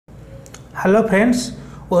Hello friends,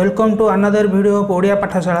 welcome to another video of Odia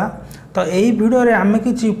पाठशाला। तो यही वीडियो रे आमे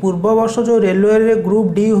किछि पूर्व वर्ष जो रेलवे रे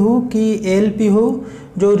ग्रुप डी हो कि ALP हो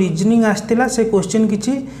जो रीजनिंग आस्तिला से क्वेश्चन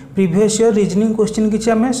किछि प्रीवियस ईयर रीजनिंग क्वेश्चन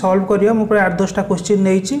किछि आमे सॉल्व करिया। मु प्राय 8-10टा क्वेश्चन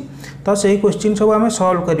नेइछि, तो सेही क्वेश्चन सब आमे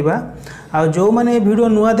सॉल्व करिबा। आ जो माने वीडियो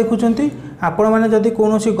नुआ देखुचंती आपण माने जदि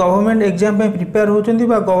कोनोसी गवर्नमेंट एग्जाम पे प्रिपेयर होचंती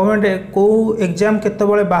बा गवर्नमेंट को एग्जाम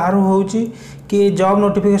केतेबेले बाहर होउची कि जॉब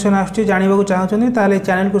नोटिफिकेशन आछी जानबा चाहते ताले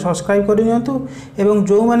चैनल को सब्सक्राइब कर नियंतु। एवं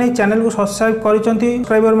जो माने चैनल को सब्सक्राइब करिसंती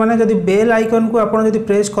सब्सक्राइबर माने जदि बेल आइकन को आपण जदि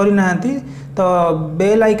प्रेस करि नाहंती तो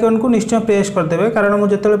बेल आइकन को निश्चय प्रेस कर देबे, कारण मु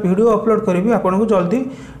जेतले वीडियो अपलोड करिवि आपण को जल्दी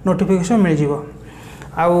नोटिफिकेशन मिल जिवो।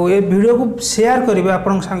 आउ ए वीडियो को शेयर करेंगे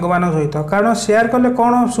आपण सांग मान सहित, कारण शेयर कले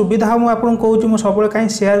कौन सुविधा मुझे कहूँ मुझे सब कहीं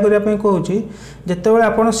शेयर करने कहूँ जितेबाला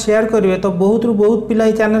आप शेयर करेंगे तो बहुत रु बहुत पिला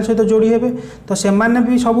चैनल सहित जोड़ी हे। तो से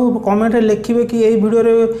भी सब कमेंट लिखे कि यही वीडियो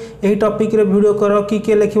यही टॉपिक रे वीडियो कर कि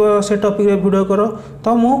किए लिख से टॉपिक रे वीडियो कर,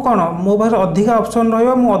 तो मु कौन मो पास अधिका ऑप्शन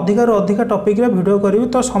रहा अधिका अधिका टॉपिक रे वीडियो करी,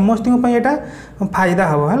 तो समस्त यहाँ फायदा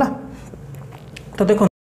हम है। तो देखो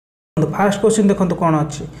फास्ट क्वेश्चन देखो कौन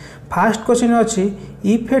अच्छी। फास्ट क्वेश्चन अच्छी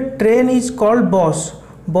if A train is called बस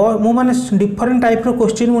मु माने डिफरेंट टाइप रो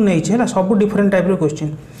क्वेश्चन मु नहीं है सब different type row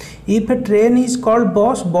question. If A train is called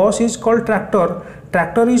बस, बस is called tractor,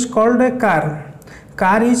 tractor is called a car,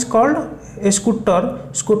 car is called a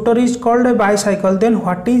scooter, scooter is called a bicycle, then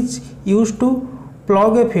what is use to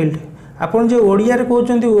plug a field. आपन जो ओडिया रे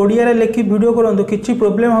कहउचंती ओडिया रे लेखि video करंतु किछि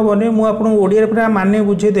problem होबनी, मु आपन ओडिया रे पूरा माने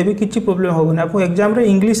बुझे देबी किछि प्रॉब्लम होबनी। आपन एग्जाम रे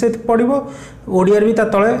इंग्लिश से पढिबो ओडिया रे भी ता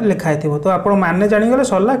तळे लिखा हेतिबो, तो आपन माने जानि गले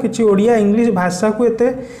सरला किछि ओडिया इंग्लिश भाषा को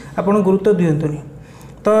एते आपन गुरुत्व दियंतुनी।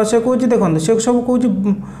 तो से कहउची देखंतु से सब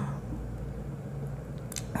कहउची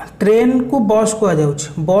ट्रेन को बस कह जाउछि,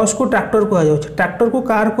 बस को ट्रैक्टर कह जाउछि, ट्रैक्टर को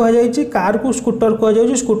कार कह जाइछि, कार को स्कूटर कह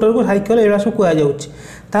जाउछि, स्कूटर को साइकिल एरा सब कह जाउछि।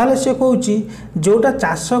 ताले से कहउछि जोटा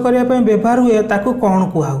चाष करिया पे व्यवहार हुए ताको कोन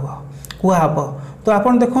कुहाबो। तो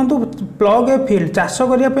आपन देखंतु प्लग ए फील्ड चाष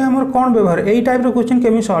करिया पे हमर कोन व्यवहार, एई टाइप रो क्वेश्चन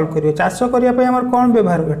केमि सॉल्व करियो। चाष करिया पे हमर कोन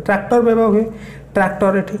व्यवहार हुए, ट्रैक्टर व्यवहार हुए,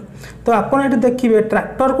 ट्रैक्टर एठी। तो आपन एठी देखिबे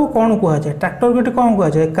ट्रैक्टर को कोन कुहा जाय, ट्रैक्टर को एठी कोन कुहा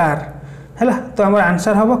जाय, कार हैला। तो हमर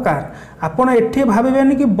आंसर हबो कार। आपन एठी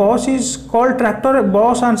भाबिबेनी कि बस इज कॉल्ड ट्रैक्टर,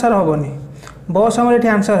 बस आंसर हबोनी, बस हमर एठी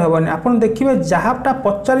आंसर हबोनी। आपन देखिबे जहाटा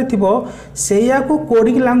पचारि थिबो सेया को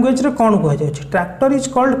कोडिंग लैंग्वेज रे कोन कुहा जाउछि। ट्रैक्टर इज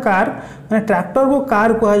कॉल्ड कार माने ट्रैक्टर को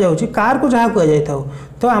कार कुहा जाउछि, कार को जहा कुहा जाय थाउ,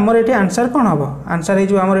 तो हमर एठी आंसर कोन हबो, आंसर हे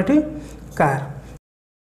जो हमर एठी कार।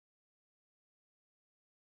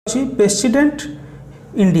 प्रेसिडेंट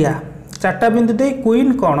इंडिया चार्टा बिंदु दे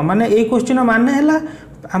क्वीन कौन माने ए क्वेश्चन माने हैला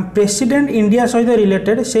प्रेसिडेंट इंडिया सहित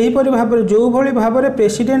रिलेटेड, से ही भाव जो भली भाव में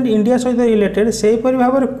प्रेसिडेंट इंडिया सहित रिलेटेड से ही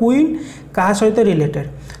भाव में क्वीन क्या सहित रिलेटेड।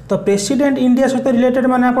 तो प्रेसिडेंट इंडिया सहित रिलेटेड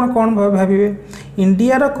माने आपण कौन भाविबे,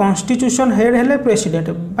 इंडिया कॉन्स्टिट्यूशन हेड हेले प्रेसिडेंट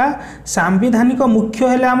बा सांविधानिक मुख्य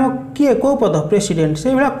हेले आम किए को पद प्रेसिडेंट,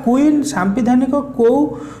 से भाया क्वीन सांविधानिक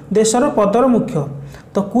को देशर पदर मुख्य।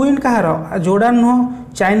 तो क्वीन कहार, जोर्डान नुह,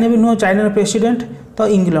 चाइना भी नुह, चाइना प्रेसिडेंट तो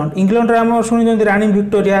इंग्लैंड, इंग्लैंड आम शुणी रानी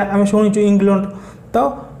विक्टोरिया आम शुणीचु इंग्लैंड, तो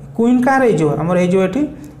क्वीन कार आमर हो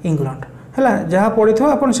इंग्लैंड है। जहाँ पढ़ी थो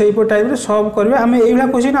आप टाइप रे सॉल्व करेंगे, आम यही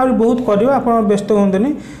क्वेश्चन आ बहुत करवा, आप व्यस्त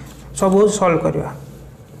हूँ सब सॉल्व करवा।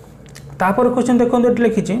 तापर क्वेश्चन देखो ये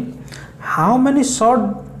लिखी हाउ मेनी शॉर्ट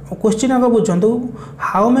क्वेश्चन आगे बुझु,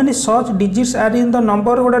 how many such digits are in the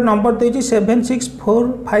number, गोटे नंबर देती 7 6 4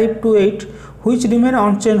 5 2 8 which remain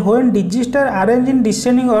unchanged when digits are arranged in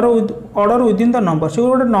descending order within the number। से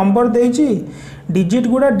गोटे नंबर देती डिजिट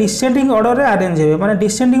गुड़ा डिसेंडिंग ऑर्डर रे अरेंज हेबे, माने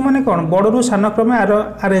डिसेंडिंग माने कोन बड़रू सान क्रमे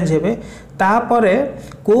अरेंज हेबे, तापरे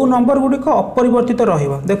को नंबर गुड़िक अपरिवर्तित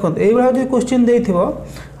रहिबो। देखो एई भाव जे क्वेश्चन देइथिबो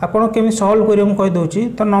आपण केमि सॉल्व करियो मु कहि दोछि।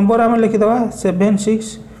 तो नंबर हम लिखि दबा 7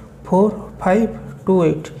 6 4 5 2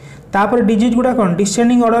 8, तापर डिजिट गुड़ा कोन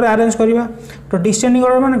डिसेंडिंग ऑर्डर अरेंज करिबा। तो डिसेंडिंग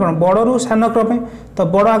ऑर्डर माने कोन बड़रू सान क्रमे, तो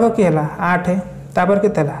बड़ आग के हला 8, तापर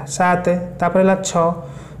केते हला 7, तापर हला 6,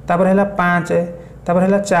 तापर हला 5, तापर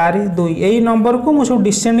हला 4 2, यही नंबर को मुझे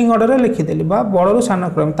डिसेंडिंग ऑर्डर लिखिदेली बा बड़रू सान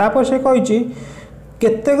क्रम। तापर से कही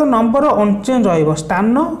केतेक नंबर अनचेंज रहिबो,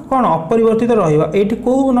 स्थान कौन अपरिवर्तित रहिबो। एठी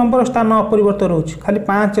को नंबर स्थान अपरिवर्तित रोच, खाली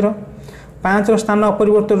 5 रो स्थान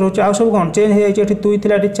अपरिवर्तित रोच, आ सब कौन चेंज हो जाइए। 2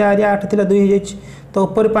 थिला 4, 8 थिला 2 हो जाइए, तो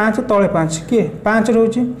ऊपर 5 तले 5 किए 5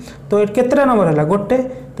 रोचे। तो ये केतेटा नंबर है गोटे,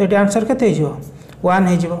 तो ये आंसर केते हो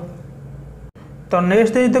 1 हो। तो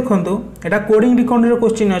नेक्स्ट देखो यहाँ कोडिंग डिकोडिंग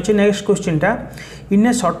क्वेश्चन अच्छे। नेक्स्ट क्वेश्चन टा इन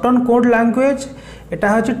ए सर्टन कोड लैंग्वेज एटा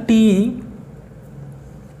हूँ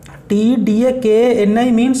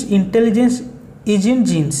TDAKNI means intelligence is in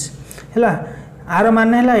jeans है। आर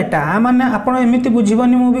माने है एटा आ माने आपण एमती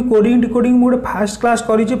बुझीबनी मु भी कोडिंग डिकोडिंग मोटे फास्ट क्लास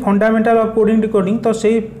करी फंडामेंटल ऑफ कोडिंग डिकोडिंग तो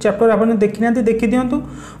से चैप्टर आपन देखि ना देखि दियंतु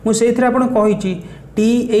मु सेइथरे आपन कहिची टी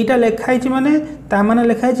एटा लिखाई माने ता माने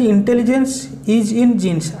लिखाई इंटेलिजेंस इज इन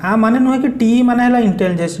जीन्स आ माने नुहे कि टी माने है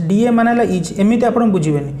इंटेलिजेंस डी ए माने है इज एमती आप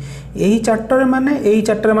बुझेनि यही चार्टर माने यही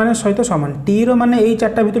चार्टर माने सहित सामान टी रो माने यही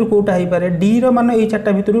चार्टा भितर कोटा हो पारे डी रो माने यही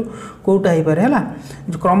चार्टा भितर कोटा हो पारे है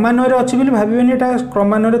क्रमान्वय अच्छी बोली भावेनि एटा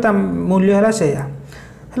क्रमान्वय मूल्य है से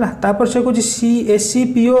है तापर से कुछ C S C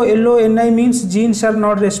P O L O N I means genes are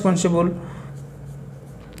not responsible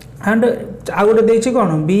and आ गोटे देखिए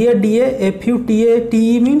कौन B A D F U T A T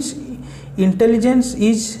E means intelligence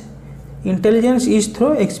is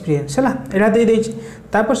throw experience है यहाँ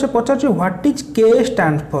देपर से पचार व्हाट इज के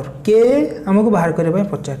stand for के आमको बाहर करने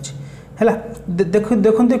पचार है देखो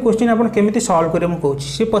क्वेश्चन आप केमी सल्व करें मुझे कहूँ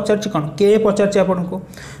सी पचार कौन के पचार आपन को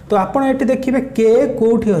तो आपड़ ये देखिए के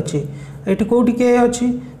कौटी अच्छी ये कौटी के अच्छी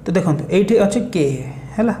तो देखो ये अच्छे के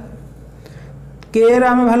है के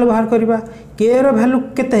आम भैल्यू बाहर करवा के भैल्यू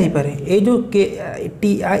केते पारे ये जो के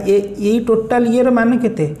टी ये टोटाल ये मान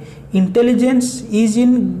केते इंटेलिजेंस इज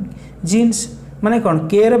इन जीन्स माने कौन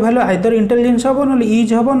के भैल्यू आइदर इंटेलिजेंस हम ना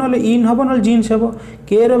इज हम ना इन हम ना जीन्स हम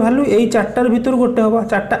के भैल्यू यही चार्टार भितर गोटे हम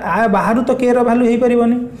चार्टा आ बाहर तो के भैल्यू हो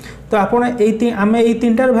पारनि तो आपड़ आम ये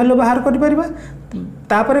तीन टार भैल्यू बाहर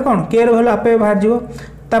कर कौन के भैल्यू आपे बाहर जीव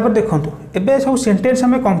तापर देखो एबे सब सेंटेंस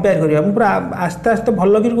आम कंपेयर करिया पूरा आस्ते आस्ते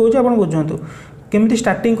भल कि कहूँ आप बुझंतु केमिति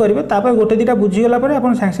स्टार्टिंग करेंगे तापर गोटे दुटा बुझीगला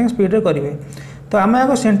आप सागे सागे स्पीड करेंगे तो आम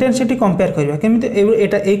आगे सेंटेंस से कंपेयर करवा केमिति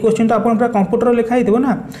एटा ए क्वेश्चन तो आप पूरा कंप्यूटर लिखाई थो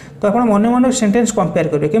ना तो आप मन मन सेंटेंस कंपेयर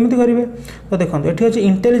करेंगे केमिति करेंगे तो देखो ये अच्छे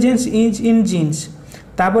इंटेलिजेंस इज इन जीन्स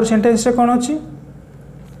तापर सेंटेंस कौन अच्छी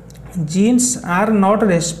जीन्स आर नॉट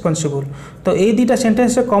रेस्पॉन्सिबल तो ये दुटा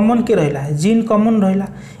सेंटेंस कॉमन के रहा जीन कॉमन रहा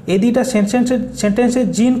ये दुटा सेंटेंस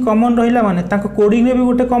जीन कॉमन रहा माने ताको कोडिंग रे भी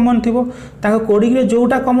गोटे कॉमन थिबो ताको कोडिंग रे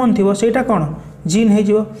जोटा कॉमन थिबो सेटा कोन जीन हो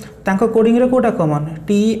जीवो ताको कोडिंग रे कोटा कॉमन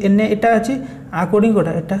टी एन एटा अछि आ कोडिंग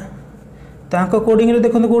कोटा एटा ताको कोडिंग रे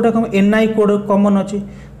देखो कोटा कॉमन एन आई कोड कॉमन अछि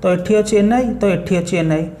तो एठी अछि एन आई तो एठी अछि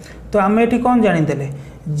एन आई तो आम एठी कोन जानि देले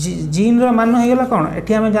जीन रो मान हो गेला कोन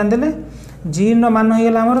एठी आम जानि देले जीन मान हो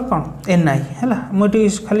गला आमर कौन एन आई है मुझे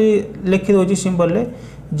खाली लिखी दूसरी सिंबल रे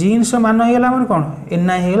जीन्स मान हो गला आमर कौन एन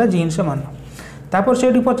आई होगा जीन्स मान तापर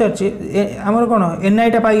से पचार आमर कौन एन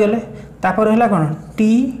आई टा पाईगले तापर है कौन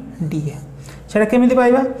टी डी ए से केमी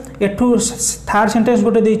पाइबा एठू थर्ड सेंटेंस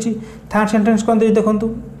गोटे देती थर्ड सेंटेंस कौन देती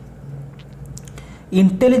देखो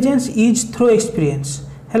इंटेलिजेंस इज थ्रो एक्सपीरियंस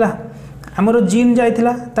है आमर जीन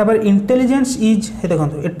जाता इंटेलिजेंस इज देखो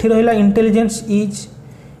एठी रहा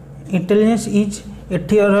इंटेलिजेंस इज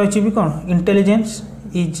एठी रही भी कौन इंटेलिजेंस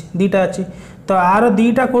इज दीटा अच्छी तो आर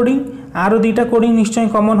दीटा कोडिंग निश्चय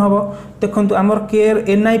कॉमन हम देखो आमर के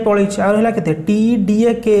एन आई पलि आर के टी डी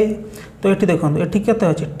ए के तो ये देखो ये केते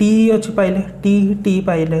अच्छे टी अच्छी पाइले टी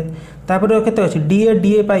पाइले तापर केते अच्छे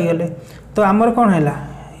डी ए पाइगले तो आमर कौन है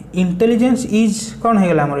इंटेलिजेंस इज कौन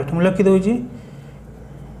है आमर ये मुझे लिखी दूसरी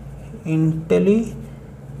इंटेलिजेंस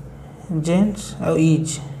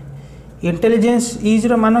इज इंटेलिजेंस इज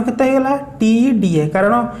रो मान केते हेला टी डी ए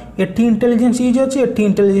कारण एठी इंटेलिजेंस इज अच्छी एठी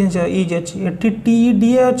इंटेलिजेंस इज अच्छी एठी टी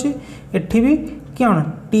डी ए अच्छी एठी भी कौन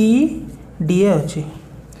टी डी ए अच्छी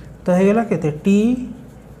तो हेगला केते टी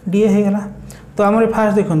डी ए हेगला तो आमर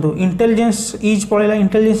फास्ट देखो इंटेलिजेंस इज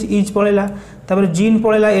पड़ेगा तापर जीन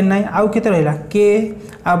पड़ेगा एन आई आउ केते रहिला के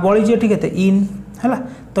आ बळी एठी केते इन है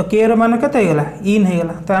तो के रो मान केते हेगला इन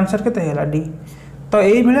हेगला तो आंसर केते हेगला डी तो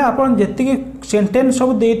यही भाई आप जी सेंटेंस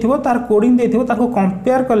सब देथिबो तार कोडिंग देथिबो ताको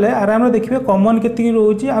कंपेयर कले आराम रे देखिबे कॉमन केति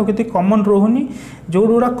रोची आ केति कॉमन रोहुनी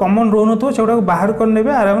जोडा कॉमन रोहन तो सेगुड़ा बाहर कर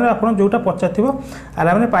नेबे आराम रे आपन जोटा पचाथिबो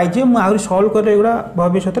आराम रे पाइजे मु आउरी सॉल्व करे एगुड़ा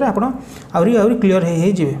भविष्य रे आपन आउरी क्लियर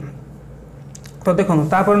हे जिवे तो देखो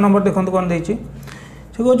तापर नंबर देखो कोन देछि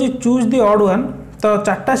से कहछि चूज द ऑड वन तो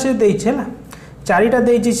चारटा से देछि हला चारिटा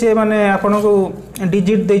देछि से माने आपन को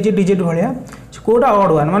डिजिट देछि डिजिट भलिया कोटा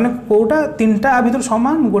ऑड वन माने कोटा तीनटा आ भीतर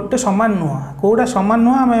समान गोटे समान नुह कोटा समान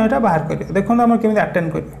नुह आम यहाँ बाहर करिया देखो आम केमी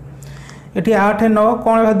अटेंड करिया ये 8 9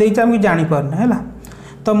 कौन देती आम जानी पारना है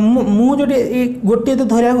तो मुझे गोटे तो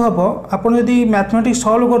धरिया हम आपड़ जब मैथमेटिक्स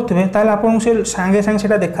सल्व करेंगे ताल आपको से सांगे सांगे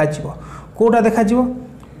से देखा कौटा देखा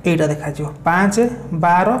यहीटा देखा 5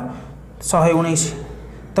 12 119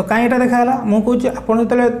 तो कहीं यहाँ देखा मुझे आपड़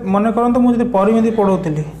जो मन करते मुझे परिमिति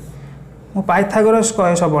पढ़ाऊली मु पाइथागोरस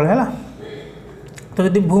कहे सब है तो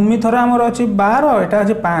जब भूमि थर आमर अच्छी 12 एटा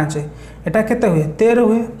अच्छे 5 एटा केते हुए 13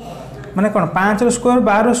 हुए माने कौन 5 square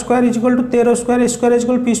 12 square equal to 13 square square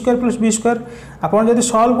equal P square plus B square आपन जब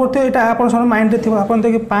सल्व करते यहाँ आप माइंड रे आप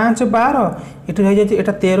देखिए 5 12 ये रही जाए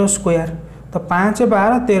 13 स्क्वायर तो 5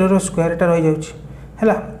 12 13 स्क्वायर एटा रही जाउछि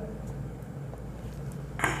हैला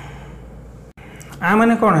आ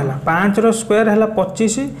माने कोन हैला 5 रो स्क्वायर हैला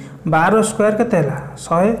 25 12 स्क्वायर केते हैला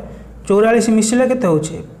 144 मिसिले केते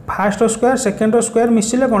होछि फर्स्ट स्क्वायर सेकंड स्क्वायर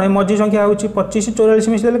मिसिले कोन मझी संख्या होछि 25 44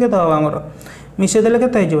 मिसिले केते हो हमर मिसे देले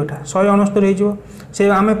केते हिजो एटा 169 हिजो से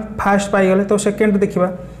आमे फर्स्ट पाई गले तो सेकंड देखिबा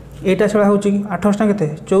एटा छला होछि 28 केते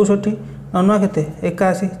 64 ननुआ केते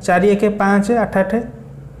 81 4 1 5 8 8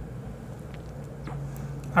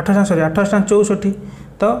 28 सॉरी 28 64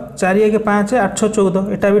 तो 4 1 5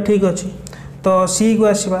 814 एटा भी ठीक अछि तो सी को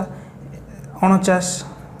आसीबा 49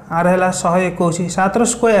 आर हैला 121 7 रो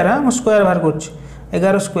स्क्वायर हम स्क्वायर बाहर करछि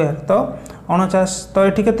 11 स्क्वायर तो 49 तो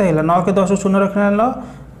एठी केते हैला 9 के 10 शून्य रखना ल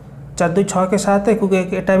 4 2 6 के 7 1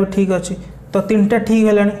 1 एटा भी ठीक अछि तो तीनटा ठीक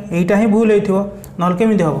हेलानी एटा ही भूल हेथिबो नल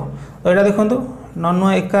केमिति हबो तो एटा देखंतु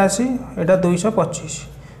 981 एटा 225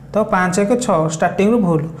 तो 5 1 6 स्टार्टिंग रो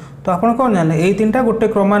भूल तो आपण कोन जाने एई तीनटा गोटे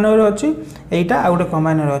क्रमान्वय रे अछि एटा आ गोटे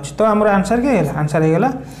क्रमान्वय रे अछि तो हमर आंसर के हैला आंसर हे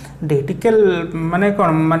गेला डी टिकल माने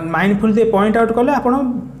कोन माइंडफुल दे पॉइंट आउट करले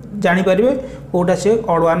आपण जानि परिबे कोटा से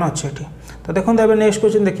ऑड वन अछि एठी तो देखंतु एबे नेक्स्ट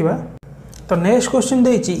क्वेश्चन देखिबा तो नेक्स्ट क्वेश्चन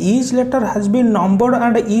देछि each letter has been numbered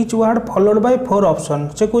and each word followed by 4 option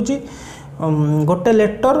से कुछ गोटे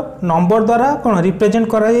लेटर नंबर द्वारा कोन रिप्रेजेंट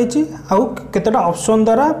करा जायछि आउ केतटा ऑप्शन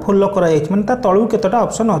द्वारा फॉलो करा जायछि माने ता तळु केतटा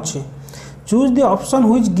ऑप्शन अछि choose the option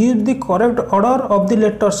which gives the correct order of the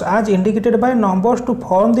letters as indicated by numbers to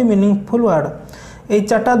form the meaningful word a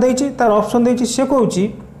चारटा देछि तार ऑप्शन देछि से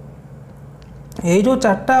कहउछि ए जो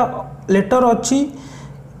चारटा लेटर अछि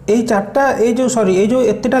ए चारटा ए जो सॉरी ए जो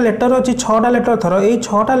एतेटा लेटर अछि 6टा लेटर थरो ए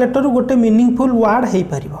 6टा लेटर गोटे मीनिंगफुल वर्ड हे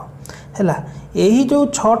परिबो हैला एही जो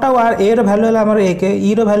 6टा वर्ड ए रो वैल्यू हला हमर 1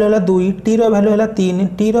 ई रो वैल्यू हला 2 टी रो वैल्यू हला 3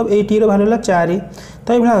 T row A T row value हला 4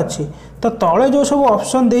 तो एभला अछि तो तळे जो सब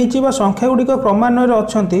ऑप्शन देछि बा संख्या गुडी को क्रमान्वय रे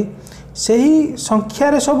अछंती सेही संख्या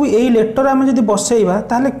रे सब एही लेटर हम जदी बसेइबा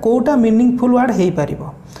ताले कोटा मीनिंगफुल वर्ड हे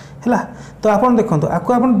परिबो हैला तो आपण देखंतु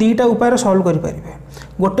आको आपण दीटा उपाय सॉल्व करि परिबे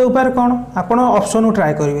गोटे उपाय कोन आपण ऑप्शन को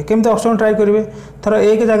ट्राई करिवे केमते ऑप्शन ट्राई करिवे थरो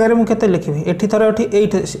एक जगह रे मु केते लिखिबे एठी थरो एठी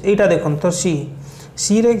एटा देखन तो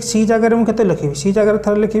सी रे सी जगह रे मु केते लिखिबे सी जगह रे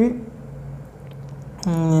थरो लिखिबे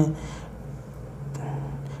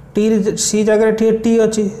टी सी जगह रे टी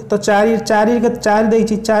अछि तो 4 4 के 4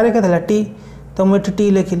 देछि 4 के थला टी तो मु एठी टी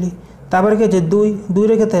लिखिली तापर के जे 2 2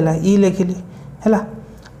 रे केते हला ई लिखिली हैला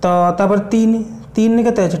तो तापर 3 3 ने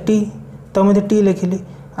केते अछि टी तो मु टी लिखिली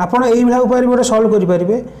आपण एई भला उपाय गोटे सॉल्व करि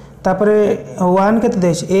परिबे तापरे 1 केते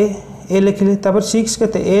देछि ए लिखिली तापर 6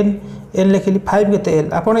 केते एन लिखिली 5 केते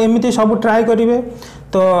एल आपण एमिति सब ट्राई करिवे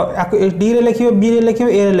तो डी रे लिखिबे बी रे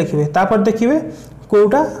लिखिबे ए रे लिखिबे तापर देखिबे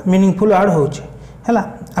कोटा मीनिंगफुल वर्ड होउछि हैला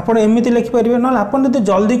आपण एमिति लिखि परिबे न आपण जदि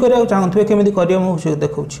जल्दी करिया चाहथुबे केमिति करिया मु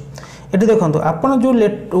देखौछि एठी देखंतु आपण जो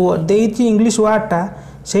देछि इंग्लिश वर्डटा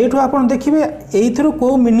सेठु आपण देखिबे एइथरु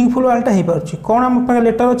को मीनिंगफुल वर्डटा हे परछि कोन हम पर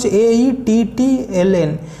लेटर अछि ए E T T L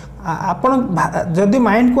N आपण जदि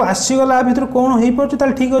माइंड को आसी गला भीतर कोन हे परछि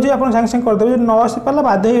ताल ठीक अछि आपण संग संग कर देबे न आसी पाला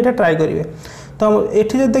बाध्य एटा ट्राई करिवे तो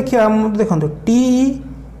एठी जे देखिया देखंतु टी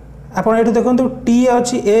आपण एठी देखंतु टी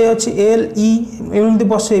अछि ए अछि एल ई एमिति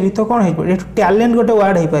बसेबी तो कोन हे परछि एठी टैलेंट गोटे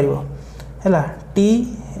वर्ड हे परिबो हैला टी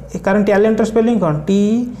कारण टैलेंट स्पेलिंग कोन T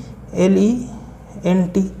L E N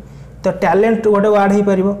T तो टैलेंट गोटे वर्ड हे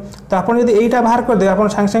परिबो तो आपण यदि एटा बाहर कर दे आपण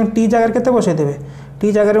संग संग टी जगह केते बसे देबे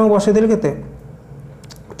टी जगह में बसे देले केते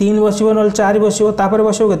 3 बसिबो न 4 बसिबो तापर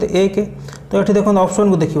बसिबो केते 1 तो एठी देखन ऑप्शन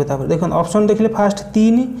को देखिबो तापर देखन ऑप्शन देखले फास्ट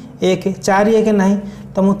 3 1 4 1 नाही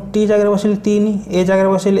तो मु टी जगह बसिले 3 ए जगह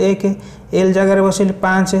बसिले 1 एल जगह बसिले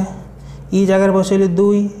 5 ई जगह बसिले 2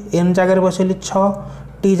 एन जगह बसिले 6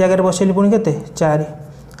 टी जगह बसिले पुनी केते 4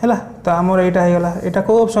 हैला तो हमर एटा हे गेला एटा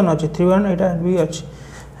को ऑप्शन अछि 3 1 एटा बी अछि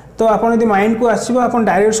तो आपण यदि माइंड को आसीबो आपण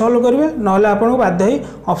डायरेक्ट सॉल्व करिवे नहले आपण को बाध्य ही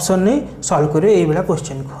ऑप्शन नै सॉल्व करिवे एई बेला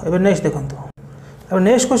क्वेश्चन को एबे नेक्स्ट देखंतु अब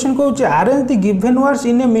नेक्स्ट क्वेश्चन को arrange the given words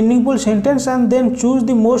in A meaningful sentence and then choose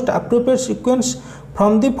the most appropriate sequence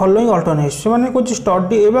from the following alternatives माने कुछ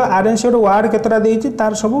स्टडी एबा अरेंज एड वर्ड केतरा देछि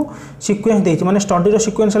तार सब सीक्वेंस देछि माने स्टडी रो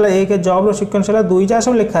सीक्वेंस हला 1 जॉब रो सीक्वेंस हला 2 जा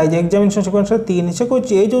सब लिखा है एग्जामिनेशन सीक्वेंस 3 से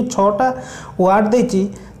कुछ ए जो 6टा वर्ड देछि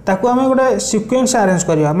ताकू आम गोटे सीक्वेंस अरेंज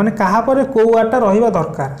करवा माने कहा पर को वर्डटा रहिबा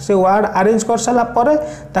दरकार से वर्ड अरेंज कर साला पर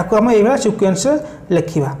ताकू आम एभला सीक्वेंस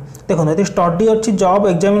लिखिबा देखो यदि स्टडी अच्छी जॉब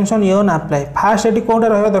एग्जामिनेशन ये ना अप्लाई फास्ट ये कौटा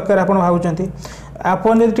रहा दरकार आप भावुँच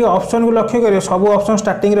आपन जब ऑप्शन को लक्ष्य करेंगे सब ऑप्शन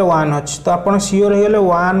स्टार्टिंग रे 1 अच्छी तो आप सियोर हो गले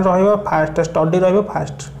 1 रहा फास्ट स्टडी रहा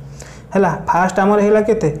फास्ट है फास्ट आमर है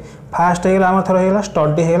केते फास्ट हो गला थर हो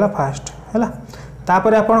स्टडी हो गला फास्ट है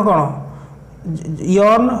तापर आप कौन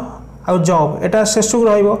यर्न आ जॉब एटा शेष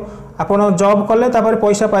रहा आपण जॉब कले तापर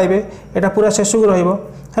पैसा पाइबे एटा पूरा शेषक रहिबो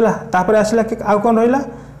हैला तापर आसला आ कोन रहिला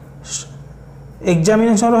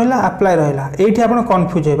एग्जामिनेशन रहिला अप्लाई रहिला एठी आपण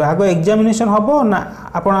कंफ्यूज हेबे आगो एग्जामिनेशन हबो ना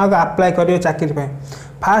आपण आगो अप्लाई करियो चाकरी पे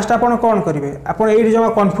फास्ट आपण कोन करिवे आपण एठी जमा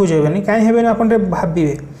कंफ्यूज हेबेनी काई हेबेनी आपण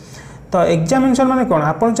भाबिबे तो एग्जामिनेशन माने कोन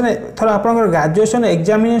आपण थर आपण ग्रेजुएशन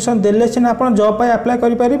एग्जामिनेशन देले सिना आपण जॉब पे अप्लाई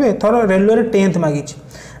करि परिबे थर रेलवे रे 10th मागी छी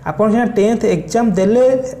आपण सिना 10th एग्जाम देले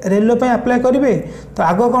रेलवे पे अप्लाई करिवे तो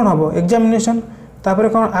आगो कोन हबो एग्जामिनेशन तापर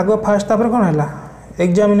कोन आगो फास्ट तापर कोन हैला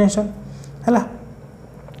एग्जामिनेशन हैला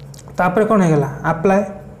तापर कोन हेगला अप्लाई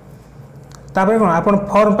तापर कोन आपण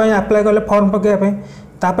फॉर्म पे अप्लाई करले फॉर्म पके पे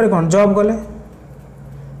तापर कोन जॉब गले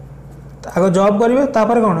आगो जॉब करिवे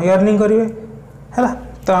तापर कोन अर्निंग करिवे हैला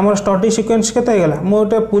तो आम स्टडी सिक्वेन्स केते गला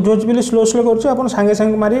मोटे बुझोच बिली स्लो स्लो करछ आपण संगे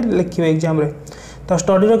संगे मारी लिखिबे एग्जाम रे तो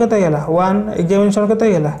स्टडी रो केते गला 1 एग्जामिनेशन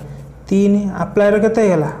केते गला 3 अप्लाई रो केते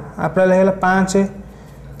गला अप्लाई लगला 5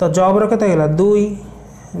 तो जॉब रो केते गला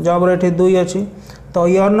 2 जॉब रे 2 अछि तो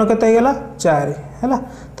अर्न केते गला 4 हैला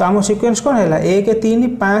तो आम सिक्वेन्स कोन हैला 1 3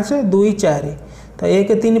 5 2 4 तो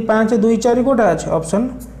 1 3 5 2 4 कोटा अछि ऑप्शन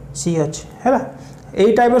सी अछि हैला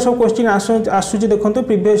यही टाइप सब क्वेश्चन आसूची देखते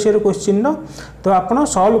प्रीवियस ईयर क्वेश्चन तो आपड़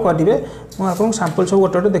सल्व करेंगे मुझे सैंपल सब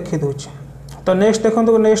गोटे गोटे देखी दूसरी तो नेक्स्ट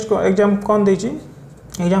देखो नेक्स्ट एग्जाम कौन देती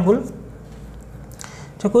एग्जाम्पल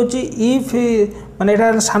कहूँ इफ माने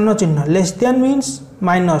एटा सान चिन्ह लेस देन मीन्स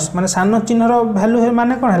माइनस माने सान चिन्हर भैल्यू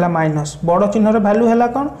माने कौन है माइनस बड़ चिन्हर भैल्यू है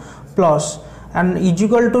कौन plus and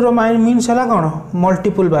is equal to row means है कौन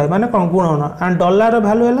मल्टीपल बाय माने कौन गुणन एंड डॉलर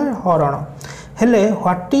भैल्यू है हरण हेले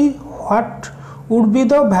what would be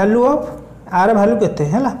the value of are value केते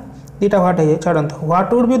हैला दीटा व्हाट है छाड़ंत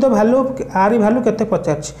what would be the value of are value केते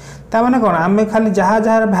पचारछि ता माने कोन आमे खाली जहा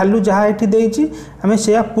जहा वैल्यू जहा एठी देछि आमे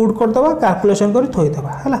सेया पुट कर दबा कैलकुलेशन करी थोइ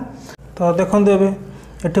दबा हैला तो देखन देबे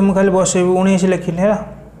एठी मु खाली बसेबी 19 लिखिले हैला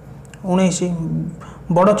 19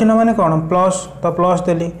 बड़ चिन्ह माने कोन प्लस तो प्लस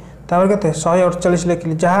देली तापर केते 148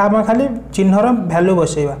 लिखिली जहा आमे खाली चिन्हर वैल्यू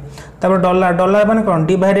बसेबा तापर डॉलर डॉलर माने कोन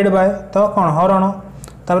डिवाइडेड बाय तो कोन हरण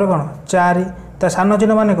तापर कोन 4 तो सान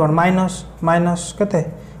चिन्ह माने कौन माइनस माइनस केते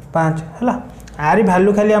 5 हैला आरी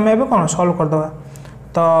वैल्यू खाली आम एबे कौन सॉल्व कर दबा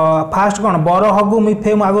तो फास्ट कौन बर हगु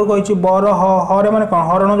मिफे मु आगु कहि बर हरे माने कौन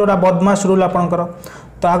हरण जोड़ा बदमाश रूल आपनकर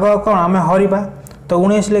तो आग कौन आम हरिबा तो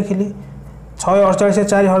 19 लिखिली 648 से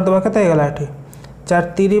 4 हर दबा केते गला एठी 4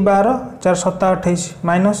 3 12 4 7 28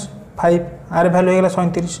 माइनस 5 आर वैल्यू हेगला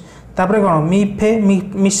 37 तापर कौन मिफे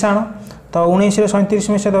मिशाण तो 19 रे 37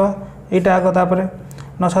 मिसे दबा एटा आग तापर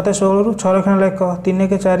 9 7 16 रु 6 रखना लेख 3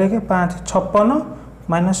 के 4 के 5 56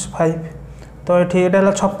 माइनस 5 तो ये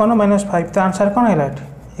 56 माइनस 5 तो आंसर कौन है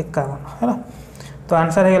 51 है तो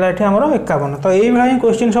आंसर है आमर 51 तो यही भाई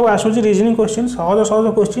क्वेश्चन सब आसूँ रिजनिंग क्वेश्चन सहज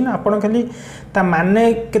सहज क्वेश्चन आपड़ खाली ता माने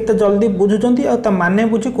केते जल्दी बुझुचंती और ता माने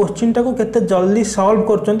बुझी क्वेश्चन टाको केते जल्दी सॉल्व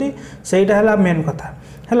करचंती सेटा है मेन कथा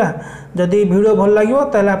है जदि वीडियो भल लगे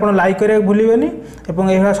ताले आपन लाइक करिया भूलिबेनी एवं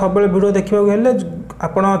एहा सब बेले वीडियो देखिबा हेले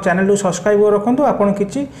आपन चैनल को सब्सक्राइब रखंतु आपन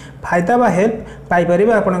किछि फायदा बा हेल्प पाई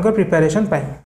परिबे आपनकर प्रिपरेशन पाई।